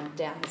the time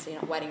down so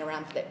you're not waiting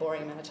around for that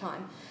boring amount of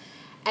time.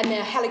 And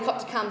then a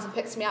helicopter comes and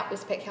picks me up,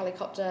 Westpac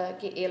helicopter,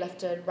 get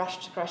airlifted,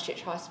 rushed to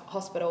Christchurch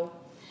Hospital.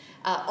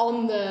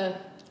 On the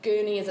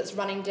gurney as it's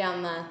running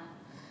down the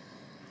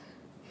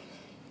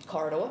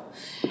corridor,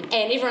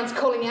 and everyone's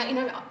calling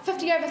out,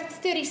 50 over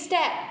 30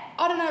 stat,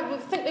 I don't know, we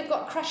think we've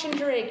got crush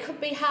injury,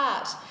 could be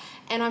heart.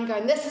 And I'm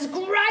going, this is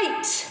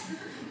great!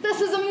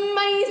 This is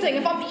amazing!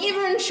 If I'm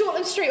ever in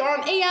Shortland Street or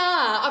on ER,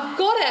 I've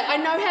got it! I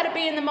know how to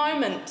be in the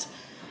moment.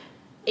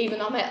 Even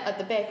though I'm at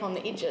the back on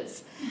the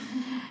edges.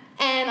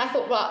 And I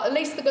thought, well, at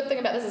least the good thing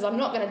about this is I'm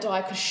not going to die,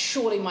 because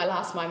surely my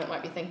last moment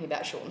won't be thinking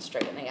about Shortland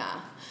Street and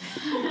ER.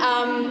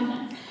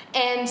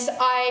 And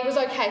I was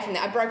okay from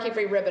that. I broke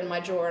every rib in my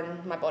jaw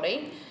and my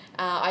body.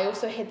 I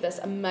also had this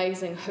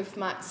amazing hoof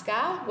mark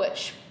scar,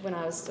 which when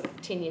I was sort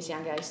of 10 years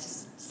younger, I used to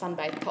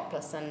sunbathe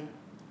topless in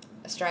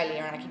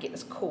Australia, and I could get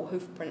this cool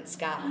hoof print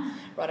scar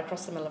right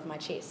across the middle of my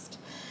chest.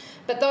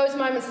 But those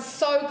moments are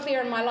so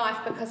clear in my life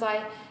because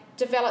I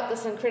developed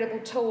this incredible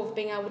tool of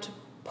being able to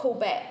pull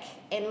back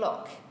and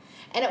look.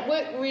 And it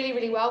worked really,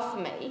 really well for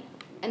me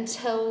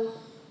until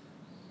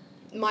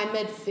my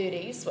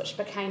mid-30s, which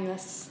became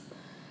this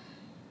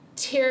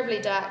terribly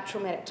dark,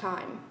 traumatic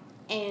time.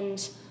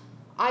 And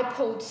I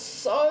pulled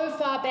so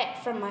far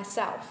back from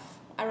myself.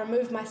 I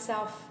removed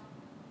myself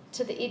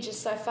to the edges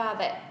so far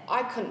that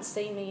I couldn't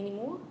see me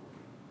anymore.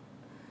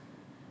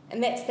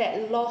 And that's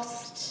that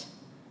lost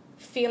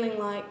feeling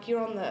like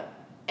you're on the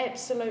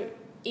absolute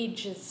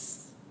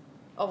edges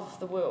of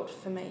the world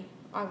for me.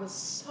 I was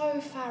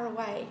so far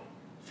away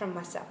from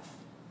myself.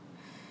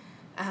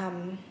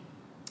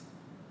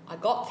 I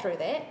got through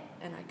that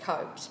and I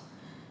coped,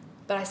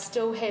 but I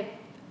still have,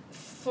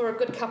 for a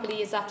good couple of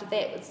years after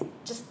that, it was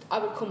just, I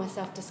would call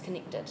myself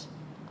disconnected.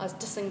 I was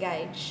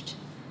disengaged.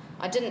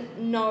 I didn't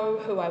know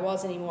who I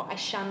was anymore. I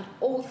shunned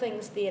all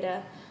things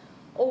theatre,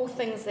 all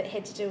things that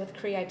had to do with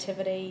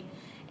creativity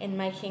and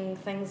making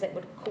things that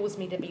would cause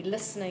me to be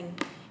listening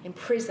and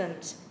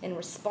present and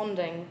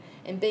responding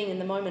and being in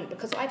the moment,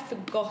 because I'd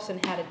forgotten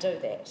how to do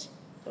that.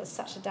 It was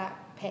such a dark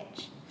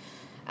patch.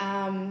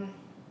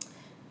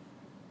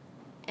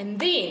 And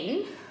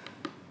then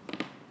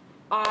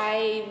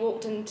I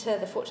walked into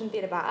the Fortune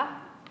Theatre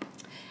bar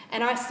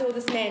and I saw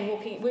this man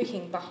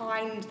working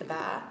behind the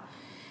bar,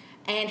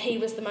 and he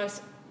was the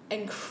most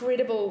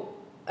incredible,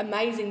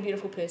 amazing,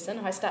 beautiful person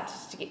I started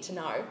to get to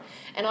know.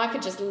 And I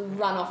could just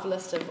run off a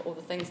list of all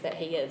the things that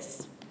he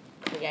is: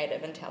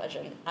 creative,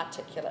 intelligent,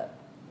 articulate,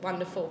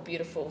 wonderful,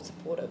 beautiful,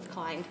 supportive,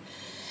 kind.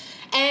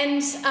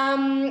 And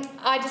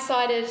I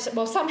decided,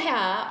 well,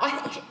 somehow,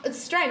 it's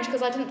strange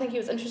because I didn't think he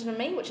was interested in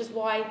me, which is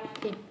why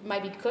he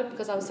maybe could,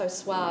 because I was so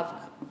suave,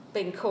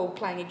 being cool,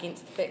 playing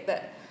against the fact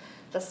that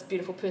this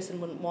beautiful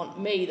person wouldn't want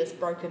me, this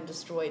broken,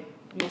 destroyed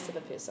mess of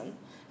a person.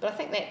 But I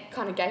think that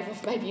kind of gave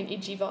off maybe an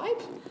edgy vibe.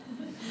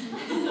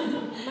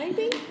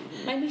 Maybe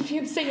if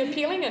you seem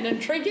appealing and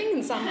intriguing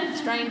in some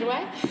strange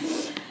way.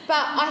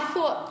 But I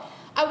thought,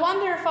 I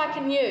wonder if I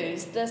can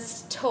use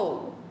this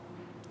tool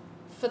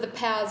for the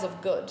powers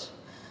of good.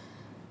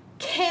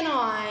 Can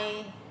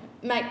I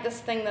make this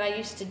thing that I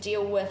used to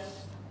deal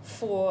with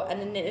for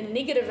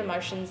negative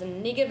emotions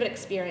and negative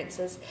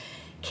experiences,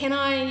 can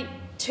I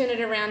turn it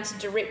around to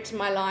direct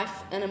my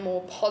life in a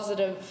more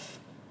positive,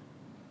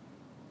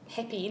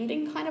 happy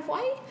ending kind of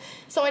way?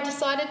 So I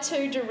decided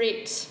to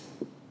direct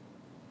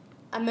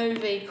a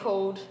movie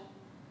called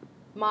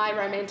My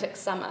Romantic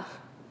Summer,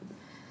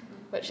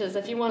 which is,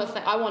 if you want to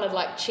think, I wanted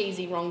like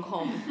cheesy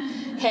rom-com,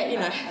 happy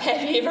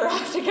ever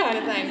after kind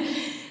of thing.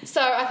 So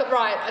I thought,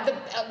 right,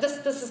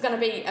 this is going to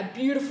be a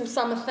beautiful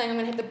summer thing. I'm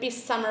going to have the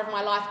best summer of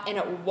my life, and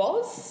it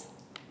was.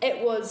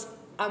 It was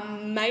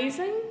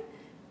amazing.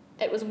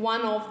 It was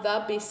one of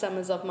the best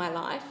summers of my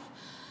life.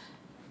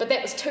 But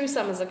that was 2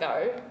 summers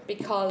ago,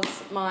 because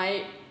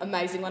my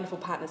amazing, wonderful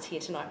partner's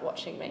here tonight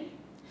watching me.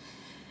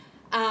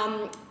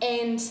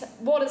 And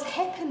what has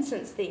happened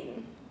since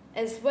then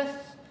is,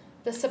 with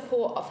the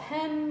support of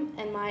him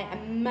and my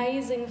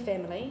amazing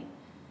family,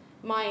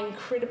 my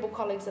incredible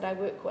colleagues that I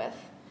work with,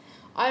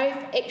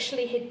 I've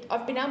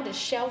been able to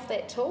shelve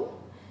that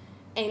tool,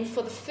 and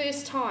for the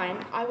first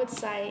time, I would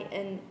say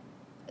in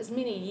as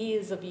many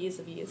years,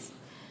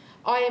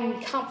 I am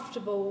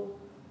comfortable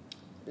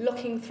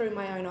looking through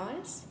my own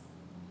eyes.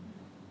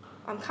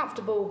 I'm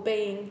comfortable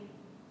being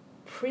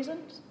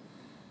present,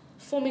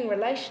 forming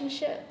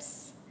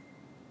relationships.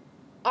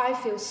 I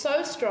feel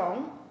so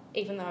strong,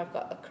 even though I've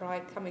got the cry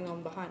coming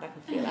on behind, I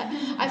can feel that.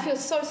 I feel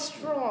so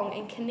strong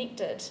and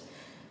connected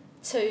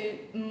to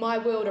my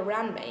world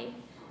around me,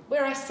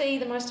 where I see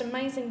the most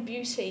amazing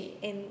beauty.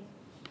 And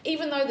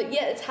even though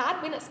it's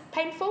hard when it's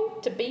painful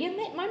to be in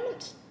that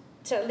moment,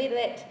 to let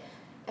that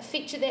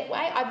affect you that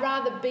way, I'd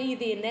rather be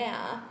there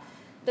now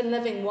than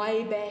living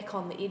way back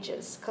on the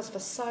edges, because for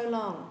so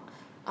long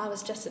I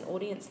was just an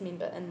audience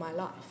member in my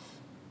life,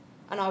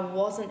 and I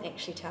wasn't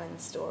actually telling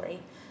the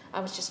story. I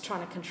was just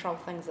trying to control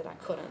things that I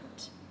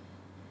couldn't.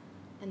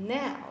 And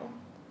now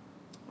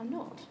I'm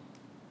not.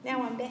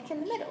 Now I'm back in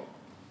the middle,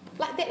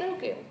 like that little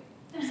girl.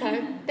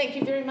 So thank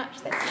you very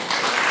much. That's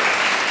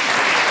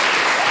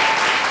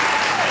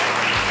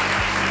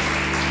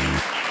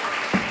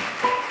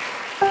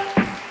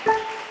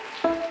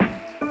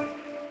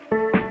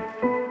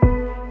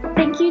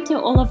Thank you to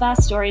all of our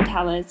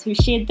storytellers who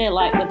shared their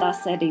light with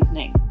us that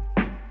evening.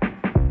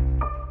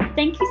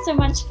 Thank you so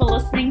much for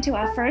listening to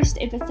our first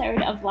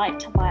episode of Light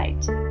to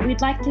Light.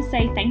 We'd like to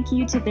say thank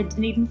you to the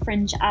Dunedin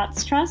Fringe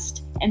Arts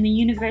Trust and the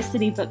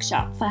University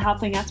Bookshop for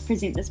helping us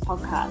present this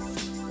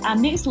podcast. Our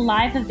next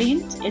live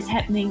event is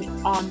happening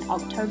on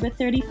October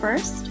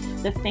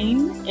 31st. The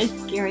theme is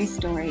Scary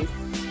Stories.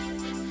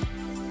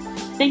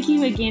 Thank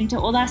you again to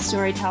all our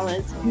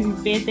storytellers who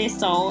bared their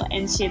soul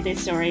and shared their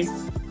stories.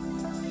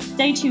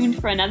 Stay tuned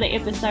for another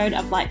episode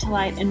of Light to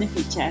Light in the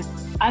future.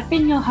 I've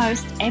been your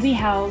host, Abby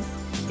Howells.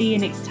 See you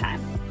next time.